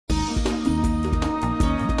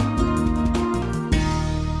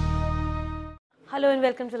Hello and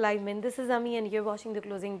welcome to Live Min. This is Ami and you're watching the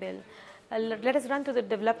closing bell. Let us run through the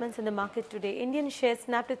developments in the market today. Indian shares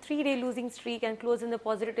snapped a 3-day losing streak and closed in the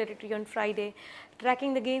positive territory on Friday,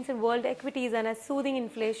 tracking the gains in world equities and as soothing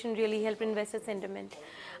inflation really helped investor sentiment.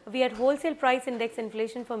 We had wholesale price index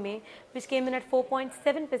inflation for May, which came in at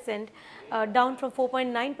 4.7%, down from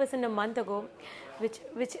 4.9% a month ago,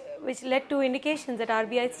 which led to indications that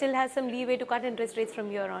RBI still has some leeway to cut interest rates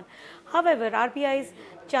from here on. However, RBI's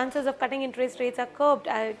chances of cutting interest rates are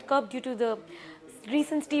curbed due to the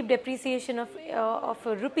recent steep depreciation of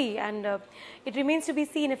rupee, and it remains to be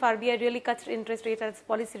seen if RBI really cuts interest rates at its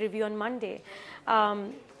policy review on Monday.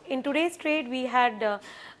 In today's trade, we had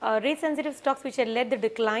rate-sensitive stocks which had led the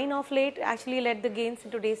decline of late, actually led the gains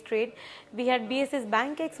in today's trade. We had BSE's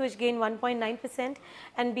BankX which gained 1.9%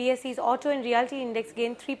 and BSE's Auto and Realty Index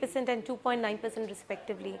gained 3% and 2.9%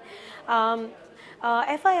 respectively.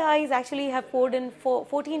 FIIs actually have poured in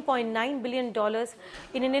 $14.9 billion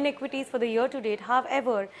in Indian equities for the year to date.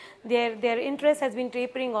 However, their interest has been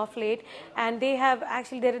tapering off late, and they have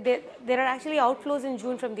actually there are actually outflows in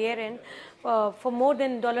June from their end for more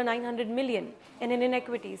than $900 million in Indian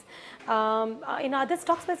equities. In other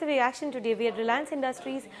stock-specific action today, we had Reliance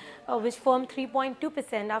Industries, which firmed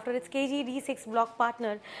 3.2% after its KG-D6 block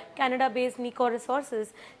partner, Canada-based Nico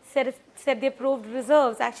Resources, said their proved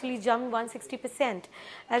reserves actually jumped 160%,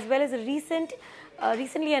 as well as a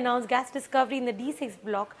recently announced gas discovery in the D6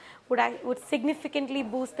 block would significantly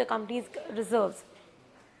boost the company's reserves.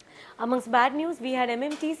 Amongst bad news, we had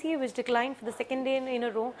MMTC, which declined for the second day in a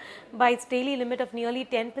row by its daily limit of nearly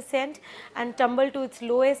 10% and tumbled to its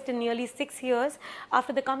lowest in nearly 6 years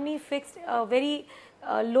after the company fixed a very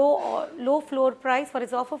low floor price for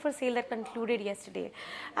its offer for sale that concluded yesterday.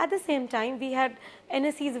 At the same time, we had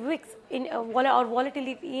NSE's VIX or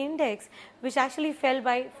volatility index, which actually fell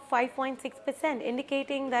by 5.6%,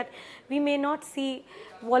 indicating that we may not see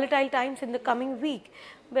volatile times in the coming week.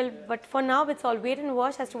 Well, but for now, it's all wait and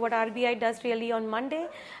watch as to what RBI does really on Monday,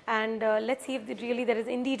 and let's see if there is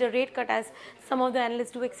indeed a rate cut as some of the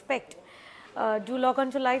analysts do expect. Do log on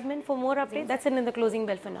to LiveMin for more updates. That's it in the closing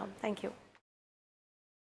bell for now. Thank you.